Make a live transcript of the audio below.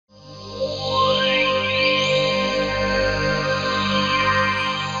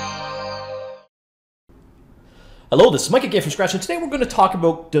Hello, this is Mike at GameFromScratch, and today we're going to talk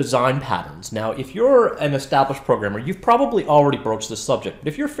about design patterns. Now, if you're an established programmer, you've probably already broached this subject, but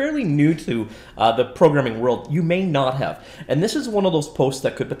if you're fairly new to the programming world, you may not have. And this is one of those posts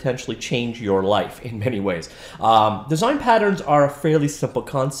that could potentially change your life in many ways. Design patterns are a fairly simple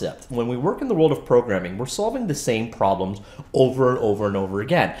concept. When we work in the world of programming, we're solving the same problems over and over and over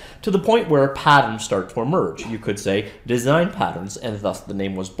again, to the point where patterns start to emerge. You could say design patterns, and thus the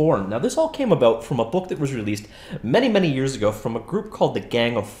name was born. Now, this all came about from a book that was released many years ago from a group called the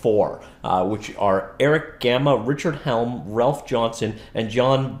Gang of Four, which are Eric Gamma, Richard Helm, Ralph Johnson, and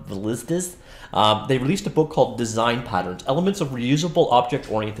John Velizdes. They released a book called Design Patterns, Elements of Reusable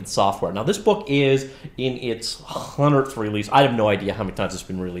Object-Oriented Software. Now, this book is in its 100th release. I have no idea how many times it's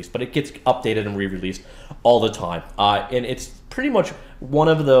been released, but it gets updated and re-released all the time. And it's pretty much one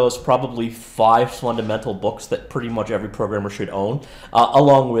of those probably 5 fundamental books that pretty much every programmer should own,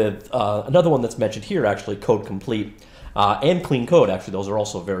 along with another one that's mentioned here, actually, Code Complete. And Clean Code, actually, those are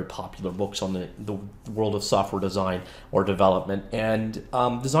also very popular books on the world of software design or development. And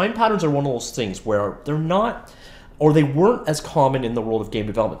design patterns are one of those things where they're not, or they weren't as common in the world of game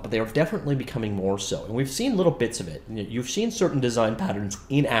development, but they are definitely becoming more so. And we've seen little bits of it. You've seen certain design patterns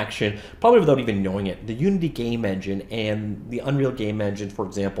in action, probably without even knowing it. The Unity game engine and the Unreal game engine, for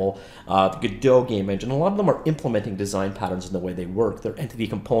example, the Godot game engine, a lot of them are implementing design patterns in the way they work. Their entity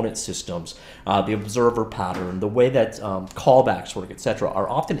component systems, the observer pattern, the way that callbacks work, etc., are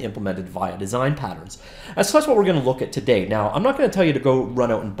often implemented via design patterns. And so that's what we're going to look at today. Now, I'm not going to tell you to go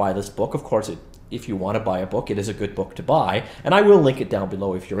run out and buy this book. Of course, if you want to buy a book, it is a good book to buy, and I will link it down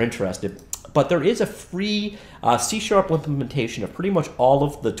below if you're interested. But there is a free C# implementation of pretty much all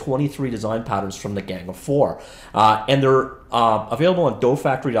of the 23 design patterns from the Gang of Four. And they're available on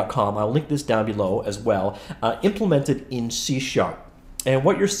doughfactory.com. I'll link this down below as well, implemented in C#. And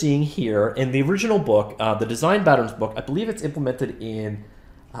what you're seeing here in the original book, the design patterns book, I believe it's implemented in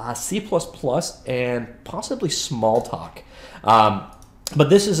C++ and possibly Smalltalk. But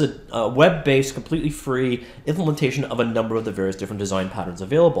this is a web-based, completely free implementation of a number of the various different design patterns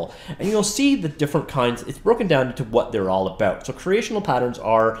available. And you'll see the different kinds. It's broken down into what they're all about. So creational patterns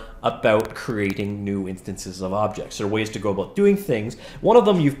are about creating new instances of objects. There are ways to go about doing things. One of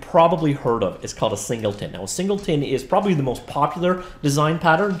them you've probably heard of is called a singleton. Now, a singleton is probably the most popular design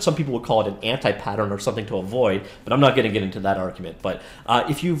pattern. Some people would call it an anti-pattern or something to avoid, but I'm not going to get into that argument. But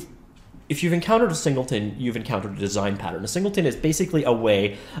if you've encountered a singleton, you've encountered a design pattern. A singleton is basically a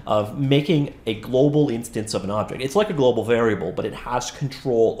way of making a global instance of an object. It's like a global variable, but it has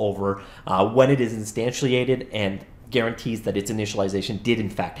control over when it is instantiated and guarantees that its initialization did in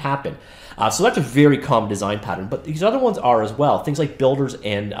fact happen. So that's a very common design pattern, but these other ones are as well. Things like builders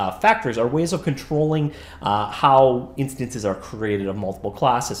and factories are ways of controlling how instances are created of multiple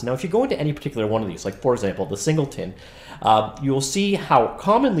classes. Now, if you go into any particular one of these, like for example, the singleton, you'll see how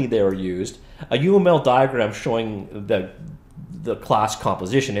commonly they are used. A UML diagram showing the class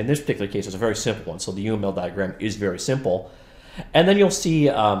composition. In this particular case, it's a very simple one, so the UML diagram is very simple. And then you'll see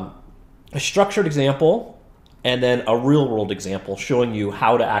a structured example, and then a real-world example showing you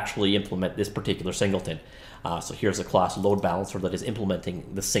how to actually implement this particular singleton. So here's a class load balancer that is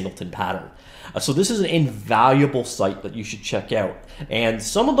implementing the singleton pattern. So this is an invaluable site that you should check out. And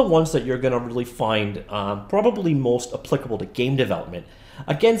some of the ones that you're going to really find probably most applicable to game development.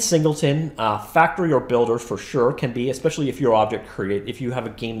 Again, singleton, factory or builder for sure can be, especially if your object if you have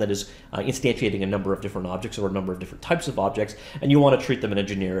a game that is instantiating a number of different objects or a number of different types of objects, and you want to treat them in a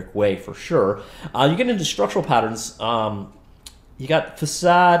generic way for sure. You get into structural patterns. You got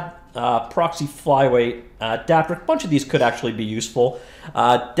facade, proxy flyweight, adapter. A bunch of these could actually be useful.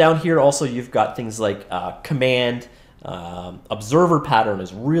 Down here also you've got things like command. Observer pattern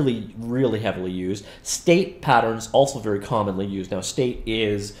is really heavily used. State patterns also very commonly used. Now, state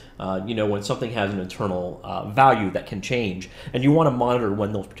is when something has an internal value that can change, and you want to monitor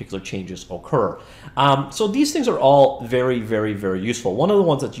when those particular changes occur. So these things are all very useful. One of the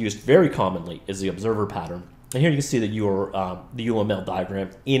ones that's used very commonly is the observer pattern. And here you can see the UML diagram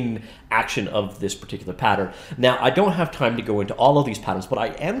in action of this particular pattern. Now, I don't have time to go into all of these patterns, but I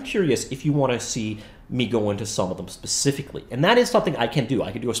am curious if you want to see me go into some of them specifically. And that is something I can do.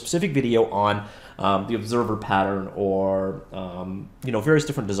 I can do a specific video on the observer pattern or various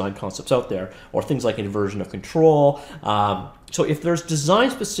different design concepts out there, or things like inversion of control. So if there's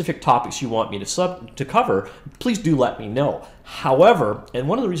design-specific topics you want me to cover, please do let me know. However, and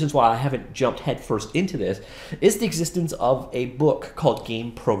one of the reasons why I haven't jumped headfirst into this is the existence of a book called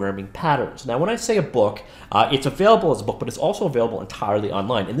Game Programming Patterns. Now, when I say a book, it's available as a book, but it's also available entirely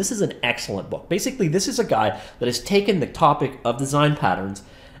online. And this is an excellent book. Basically, this is a guy that has taken the topic of design patterns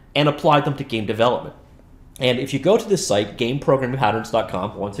and applied them to game development. And if you go to this site,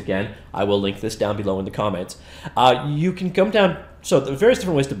 gameprogrammingpatterns.com, once again, I will link this down below in the comments, you can come down. So there are various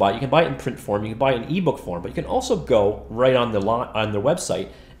different ways to buy it. You can buy it in print form, you can buy it in ebook form, but you can also go right on their website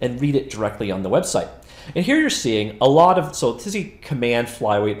and read it directly on the website. And here you're seeing a lot of, so this is command,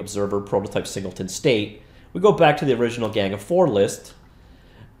 flyweight, observer, prototype, singleton, state. We go back to the original Gang of 4 list,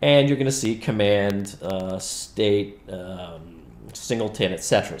 and you're going to see command, state, singleton,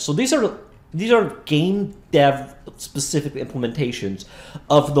 etc. So these are game dev specific implementations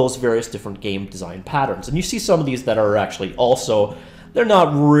of those various different game design patterns. And you see some of these that are actually also, they're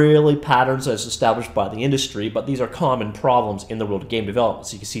not really patterns as established by the industry, but these are common problems in the world of game development.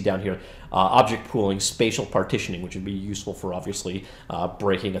 So you can see down here, object pooling, spatial partitioning, which would be useful for obviously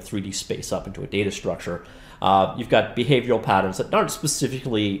breaking a 3D space up into a data structure. You've got behavioral patterns that aren't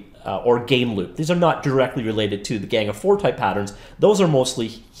specifically, or game loop. These are not directly related to the Gang of 4 type patterns. Those are mostly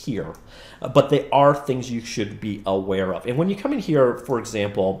here, but they are things you should be aware of. And when you come in here, for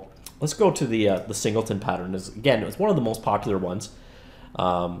example, let's go to the Singleton pattern. Again, it's one of the most popular ones.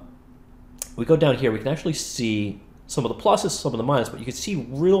 We go down here, we can actually see some of the pluses, some of the minuses, but you can see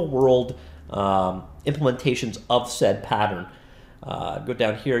real world implementations of said pattern. Go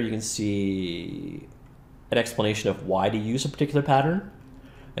down here, you can see an explanation of why to use a particular pattern,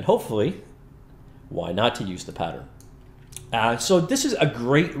 and hopefully why not to use the pattern. So this is a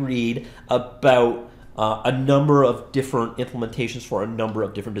great read about a number of different implementations for a number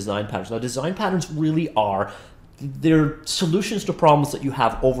of different design patterns. Now, design patterns really are, they're solutions to problems that you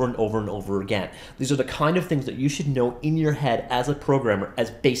have over and over and over again. These are the kind of things that you should know in your head as a programmer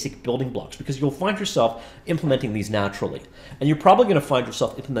as basic building blocks, because you'll find yourself implementing these naturally. And you're probably going to find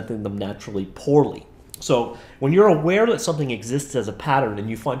yourself implementing them naturally poorly. So when you're aware that something exists as a pattern and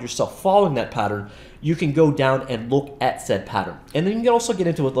you find yourself following that pattern, you can go down and look at said pattern. And then you can also get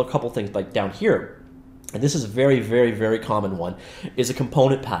into a couple things like down here. And this is a very, very, very common one, is a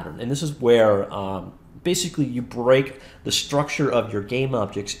component pattern. And this is where basically you break the structure of your game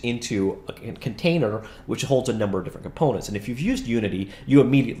objects into a container which holds a number of different components. And if you've used Unity, you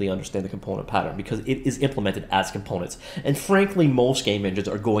immediately understand the component pattern because it is implemented as components. And frankly, most game engines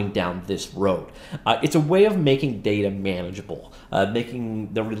are going down this road. It's a way of making data manageable,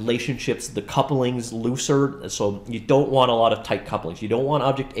 making the relationships, the couplings looser. So you don't want a lot of tight couplings. You don't want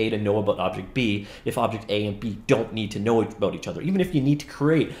object A to know about object B if object A and B don't need to know about each other, even if you need to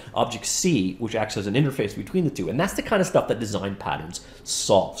create object C, which acts as an interface between the two. And that's the kind of stuff that design patterns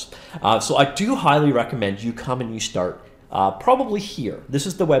solves. So I do highly recommend you come and you start probably here. This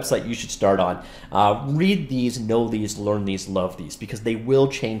is the website you should start on. Read these, know these, learn these, love these, because they will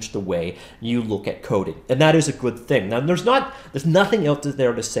change the way you look at coding. And that is a good thing. Now, there's nothing out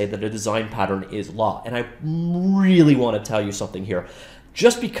there to say that a design pattern is law. And I really want to tell you something here.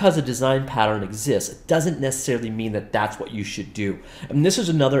 Just because a design pattern exists, it doesn't necessarily mean that that's what you should do. And this is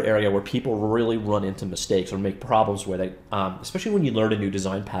another area where people really run into mistakes or make problems where they, especially when you learn a new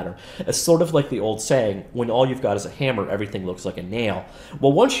design pattern. It's sort of like the old saying, when all you've got is a hammer, everything looks like a nail.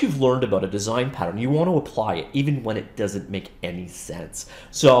 Well, once you've learned about a design pattern, you want to apply it even when it doesn't make any sense.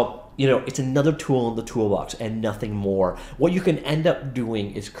 So, you know, it's another tool in the toolbox and nothing more. What you can end up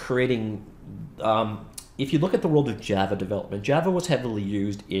doing is creating if you look at the world of Java development, Java was heavily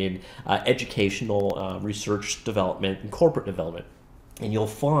used in educational research development and corporate development. And you'll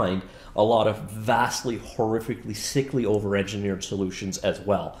find a lot of vastly, horrifically, sickly over-engineered solutions as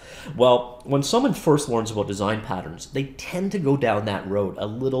well. Well, when someone first learns about design patterns, they tend to go down that road a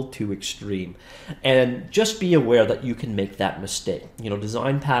little too extreme. And just be aware that you can make that mistake. You know,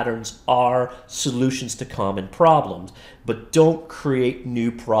 design patterns are solutions to common problems, but don't create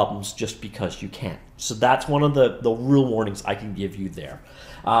new problems just because you can. So that's one of the real warnings I can give you there.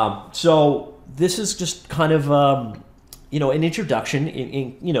 So this is just kind of you know, an introduction.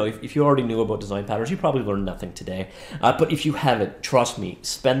 You know, if you already knew about design patterns, you probably learned nothing today. But if you haven't, trust me,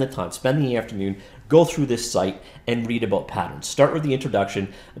 spend the time, spend the afternoon, go through this site and read about patterns. Start with the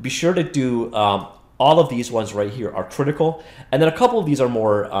introduction. Be sure to do all of these ones right here are critical, and then a couple of these are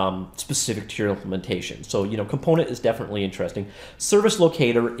more specific to your implementation. So, you know, component is definitely interesting. Service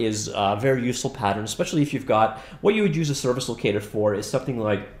locator is a very useful pattern, especially if you've got, what you would use a service locator for is something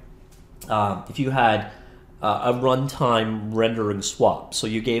like if you had a runtime rendering swap. So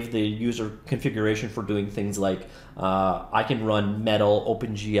you gave the user configuration for doing things like I can run Metal,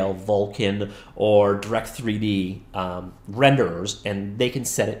 OpenGL, Vulkan, or Direct3D renderers, and they can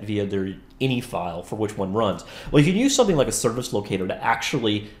set it via their ini file for which one runs. Well, you can use something like a service locator to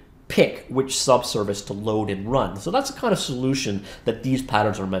actually pick which subservice to load and run. So that's the kind of solution that these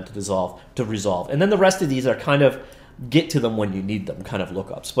patterns are meant to resolve. And then the rest of these are kind of get to them when you need them kind of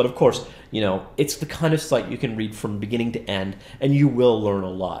lookups. But of course, you know, it's the kind of site you can read from beginning to end, and you will learn a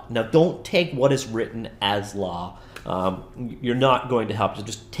lot. Now, don't take what is written as law. You're not going to help you.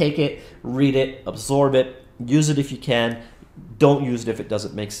 Just take it, read it, absorb it, use it if you can. Don't use it if it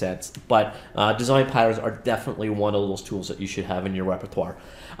doesn't make sense. But design patterns are definitely one of those tools that you should have in your repertoire.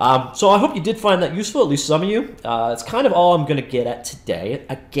 So I hope you did find that useful, at least some of you. It's kind of all I'm going to get at today.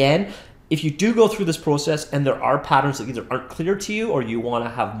 Again, if you do go through this process and there are patterns that either aren't clear to you or you want to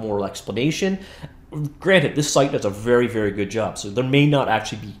have more explanation, granted, this site does a very, very good job, so there may not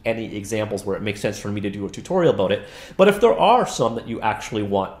actually be any examples where it makes sense for me to do a tutorial about it, but if there are some that you actually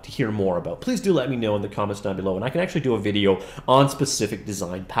want to hear more about, please do let me know in the comments down below, and I can actually do a video on specific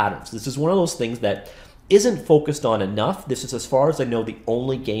design patterns. This is one of those things that isn't focused on enough. This is, as far as I know, the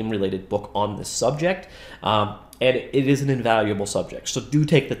only game-related book on this subject. And it is an invaluable subject, so do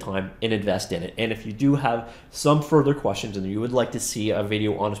take the time and invest in it. And if you do have some further questions and you would like to see a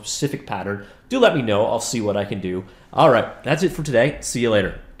video on a specific pattern, do let me know. I'll see what I can do. All right, that's it for today. See you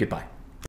later. Goodbye.